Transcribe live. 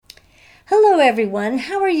Hello, everyone.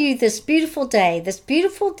 How are you this beautiful day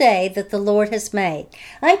that the Lord has made?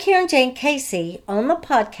 I'm Karen Jane Casey on the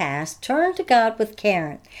podcast, Turn to God with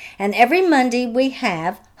Karen. And every Monday we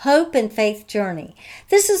have Hope and Faith Journey.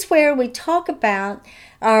 This is where we talk about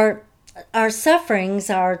our sufferings,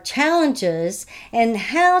 our challenges, and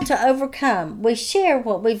how to overcome. We share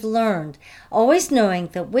what we've learned, always knowing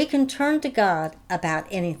that we can turn to God about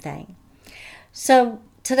anything. So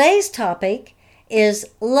today's topic is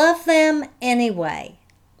love them anyway.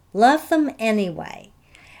 Love them anyway.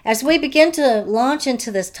 As we begin to launch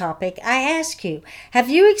into this topic, I ask you, have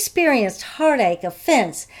you experienced heartache,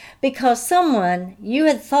 offense, because someone you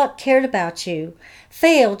had thought cared about you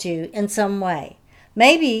failed you in some way?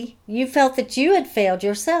 Maybe you felt that you had failed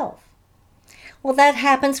yourself. Well, that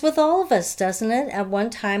happens with all of us, doesn't it, at one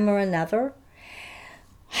time or another?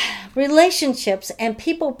 Relationships and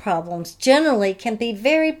people problems generally can be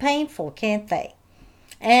very painful, can't they?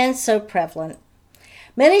 And so prevalent.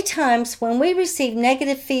 Many times when we receive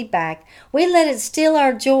negative feedback, we let it steal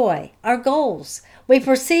our joy, our goals. We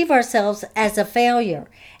perceive ourselves as a failure,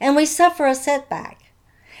 and we suffer a setback.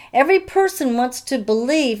 Every person wants to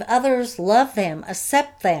believe others love them,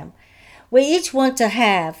 accept them. We each want to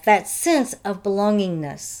have that sense of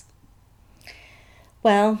belongingness.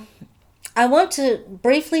 Well, I want to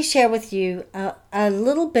briefly share with you a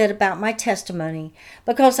little bit about my testimony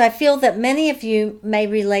because I feel that many of you may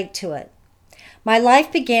relate to it. My life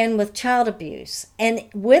began with child abuse, and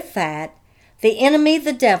with that, the enemy,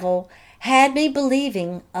 the devil, had me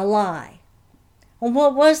believing a lie. And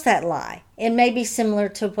what was that lie? It may be similar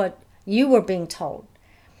to what you were being told.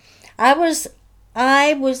 I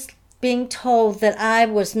was being told that I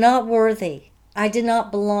was not worthy. I did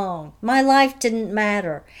not belong. My life didn't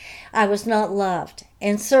matter. I was not loved,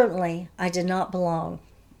 and certainly I did not belong.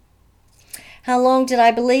 How long did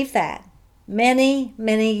I believe that? Many,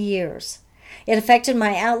 many years. It affected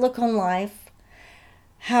my outlook on life,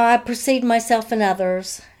 how I perceived myself and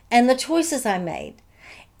others, and the choices I made.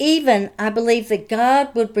 Even I believed that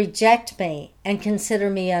God would reject me and consider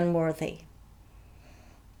me unworthy.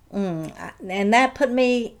 And that put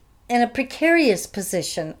me in a precarious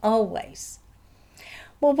position always.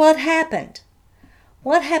 Well, what happened?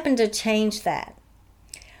 What happened to change that?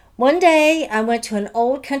 One day I went to an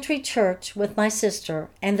old country church with my sister,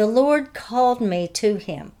 and the Lord called me to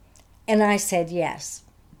Him, and I said yes.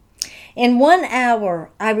 In 1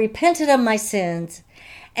 hour, I repented of my sins,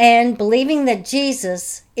 and believing that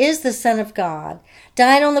Jesus is the Son of God,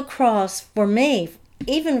 died on the cross for me,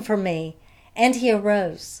 even for me, and He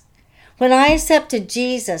arose. When I accepted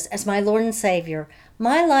Jesus as my Lord and Savior,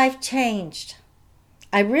 my life changed.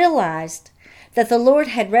 I realized that the Lord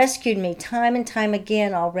had rescued me time and time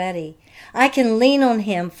again already. I can lean on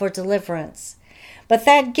Him for deliverance. But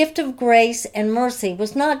that gift of grace and mercy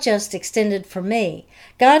was not just extended for me.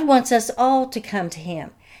 God wants us all to come to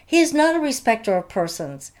Him. He is not a respecter of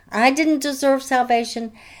persons. I didn't deserve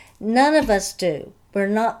salvation. None of us do. We're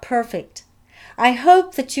not perfect. I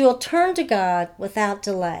hope that you'll turn to God without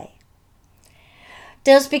delay.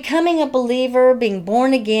 Does becoming a believer, being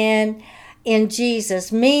born again in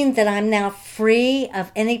Jesus, mean that I'm now free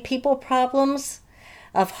of any people problems,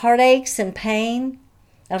 of heartaches and pain,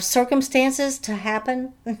 of circumstances to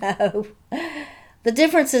happen? No. The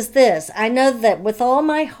difference is this. I know that with all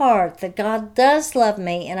my heart that God does love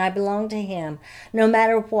me and I belong to Him no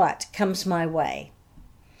matter what comes my way.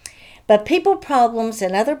 But people problems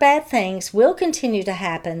and other bad things will continue to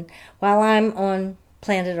happen while I'm on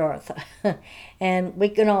planet Earth. And we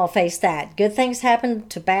can all face that. Good things happen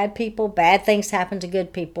to bad people. Bad things happen to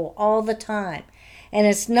good people all the time. And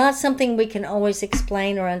it's not something we can always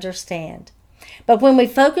explain or understand. But when we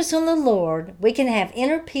focus on the Lord, we can have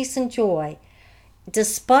inner peace and joy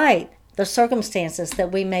despite the circumstances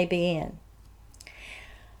that we may be in.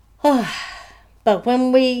 But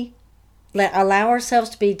when we allow ourselves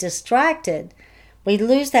to be distracted, we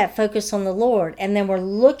lose that focus on the Lord, and then we're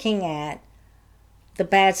looking at the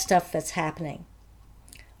bad stuff that's happening.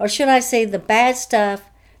 Or should I say the bad stuff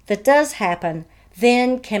that does happen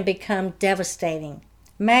then can become devastating,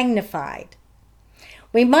 magnified.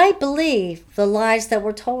 We might believe the lies that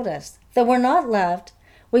were told us, that we're not loved,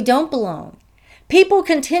 we don't belong. People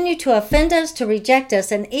continue to offend us, to reject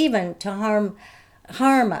us, and even to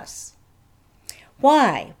harm us.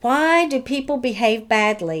 Why? Why do people behave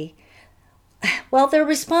badly? Well, they're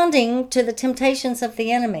responding to the temptations of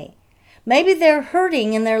the enemy. Maybe they're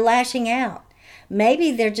hurting and they're lashing out.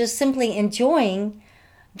 Maybe they're just simply enjoying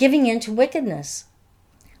giving in to wickedness.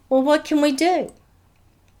 Well, what can we do?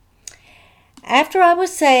 After I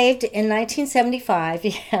was saved in 1975,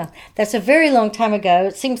 that's a very long time ago.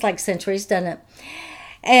 It seems like centuries, doesn't it?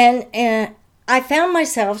 And I found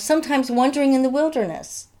myself sometimes wandering in the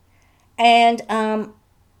wilderness. And,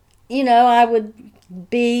 I would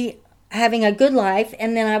be having a good life,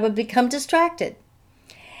 and then I would become distracted.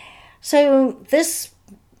 So this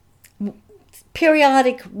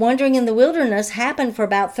periodic wandering in the wilderness happened for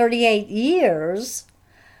about 38 years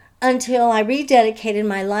until I rededicated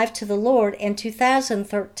my life to the Lord in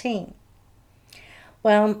 2013.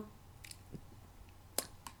 Well,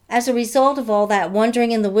 as a result of all that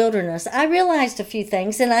wandering in the wilderness, I realized a few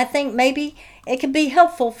things, and I think maybe it could be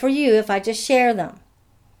helpful for you if I just share them.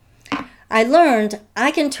 I learned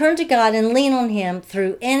I can turn to God and lean on Him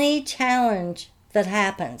through any challenge that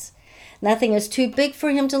happens. Nothing is too big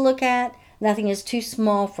for Him to look at. Nothing is too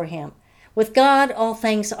small for Him. With God, all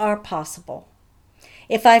things are possible.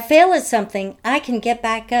 If I fail at something, I can get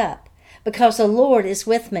back up because the Lord is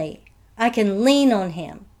with me. I can lean on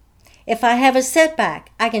Him. If I have a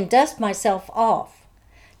setback, I can dust myself off.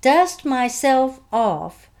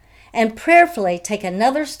 And prayerfully take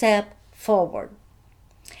another step forward.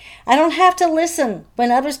 I don't have to listen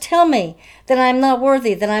when others tell me that I'm not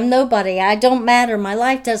worthy, that I'm nobody, I don't matter, my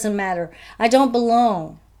life doesn't matter, I don't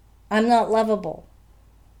belong, I'm not lovable.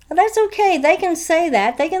 Well, that's okay. They can say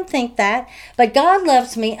that, they can think that, but God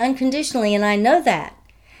loves me unconditionally, and I know that.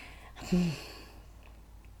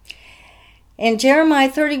 In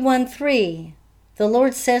Jeremiah 31:3, the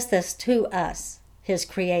Lord says this to us, His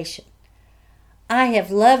creation. I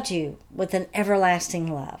have loved you with an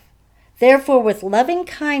everlasting love. Therefore, with loving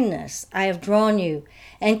kindness, I have drawn you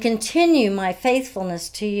and continue my faithfulness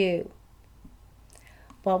to you.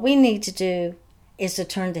 What we need to do is to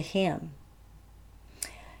turn to Him.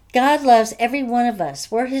 God loves every one of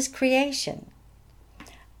us. We're His creation.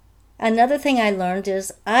 Another thing I learned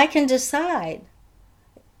is I can decide.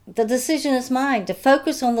 The decision is mine to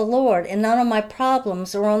focus on the Lord and not on my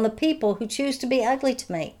problems or on the people who choose to be ugly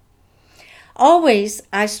to me. Always,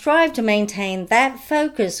 I strive to maintain that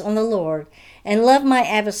focus on the Lord and love my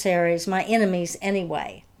adversaries, my enemies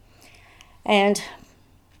anyway. And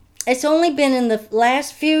it's only been in the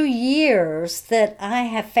last few years that I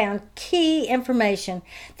have found key information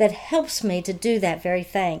that helps me to do that very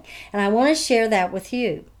thing. And I want to share that with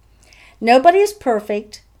you. Nobody is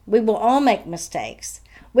perfect. We will all make mistakes.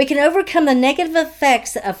 We can overcome the negative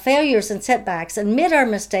effects of failures and setbacks, admit our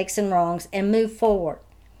mistakes and wrongs, and move forward.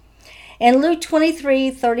 In Luke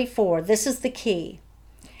 23:34, this is the key.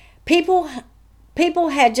 People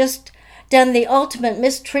had just done the ultimate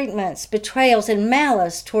mistreatments, betrayals, and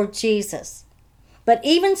malice toward Jesus. But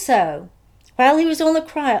even so, while He was on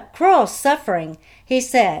the cross suffering, He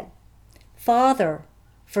said, Father,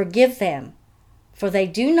 forgive them, for they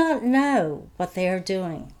do not know what they are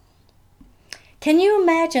doing. Can you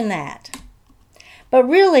imagine that? But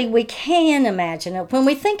really, we can imagine it when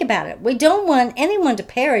we think about it. We don't want anyone to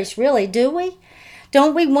perish, really, do we?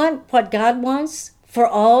 Don't we want what God wants? For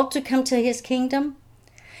all to come to His kingdom?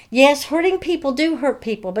 Yes, hurting people do hurt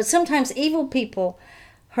people, but sometimes evil people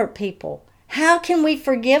hurt people. How can we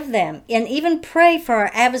forgive them and even pray for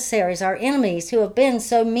our adversaries, our enemies who have been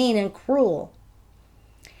so mean and cruel?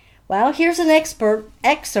 Well, here's an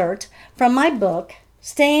excerpt from my book,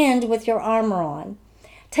 Stand with Your Armor On.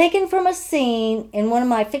 Taken from a scene in one of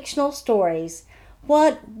my fictional stories,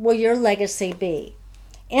 What Will Your Legacy Be?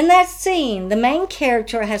 In that scene, the main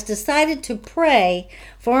character has decided to pray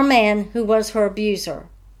for a man who was her abuser.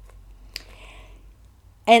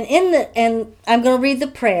 And I'm going to read the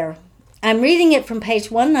prayer. I'm reading it from page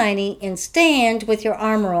 190 in Stand with Your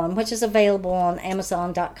Armor On, which is available on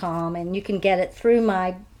Amazon.com, and you can get it through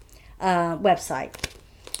my website.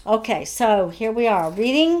 Okay, so here we are,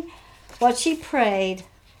 reading what she prayed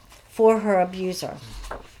for her abuser.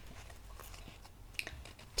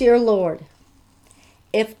 Dear Lord,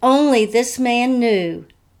 if only this man knew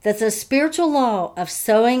that the spiritual law of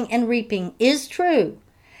sowing and reaping is true,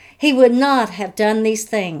 he would not have done these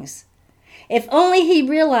things. If only he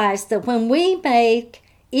realized that when we make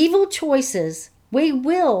evil choices, we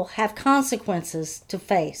will have consequences to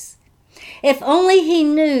face. If only he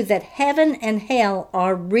knew that heaven and hell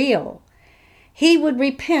are real, he would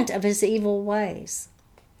repent of his evil ways.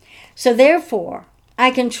 So therefore,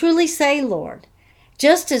 I can truly say, Lord,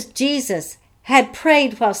 just as Jesus had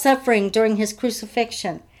prayed while suffering during his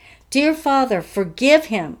crucifixion, Dear Father, forgive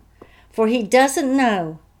him, for he doesn't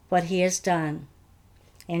know what he has done.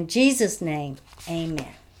 In Jesus' name,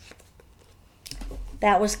 amen.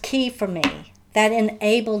 That was key for me. That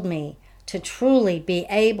enabled me to truly be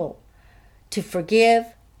able to forgive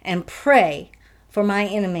and pray for my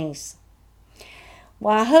enemies.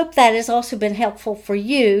 Well, I hope that has also been helpful for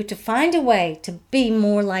you to find a way to be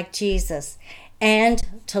more like Jesus and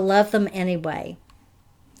to love them anyway.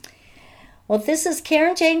 Well, this is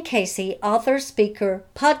Karen Jane Casey, author, speaker,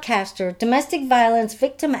 podcaster, domestic violence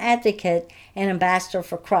victim advocate, and ambassador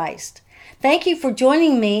for Christ. Thank you for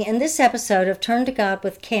joining me in this episode of Turn to God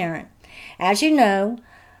with Karen. As you know,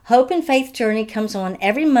 Hope and Faith Journey comes on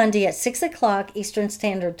every Monday at 6 o'clock Eastern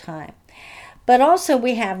Standard Time. But also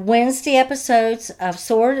we have Wednesday episodes of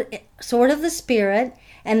Sword of the Spirit,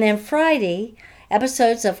 and then Friday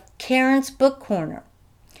episodes of Karen's Book Corner.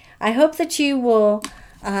 I hope that you will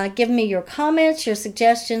give me your comments, your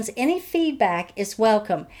suggestions. Any feedback is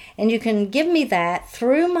welcome. And you can give me that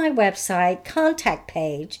through my website contact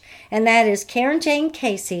page, and that is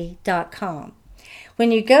KarenJaneCasey.com.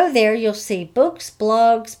 When you go there, you'll see books,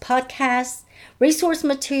 blogs, podcasts, resource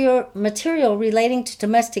material relating to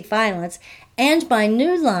domestic violence, and my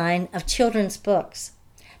new line of children's books.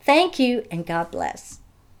 Thank you, and God bless.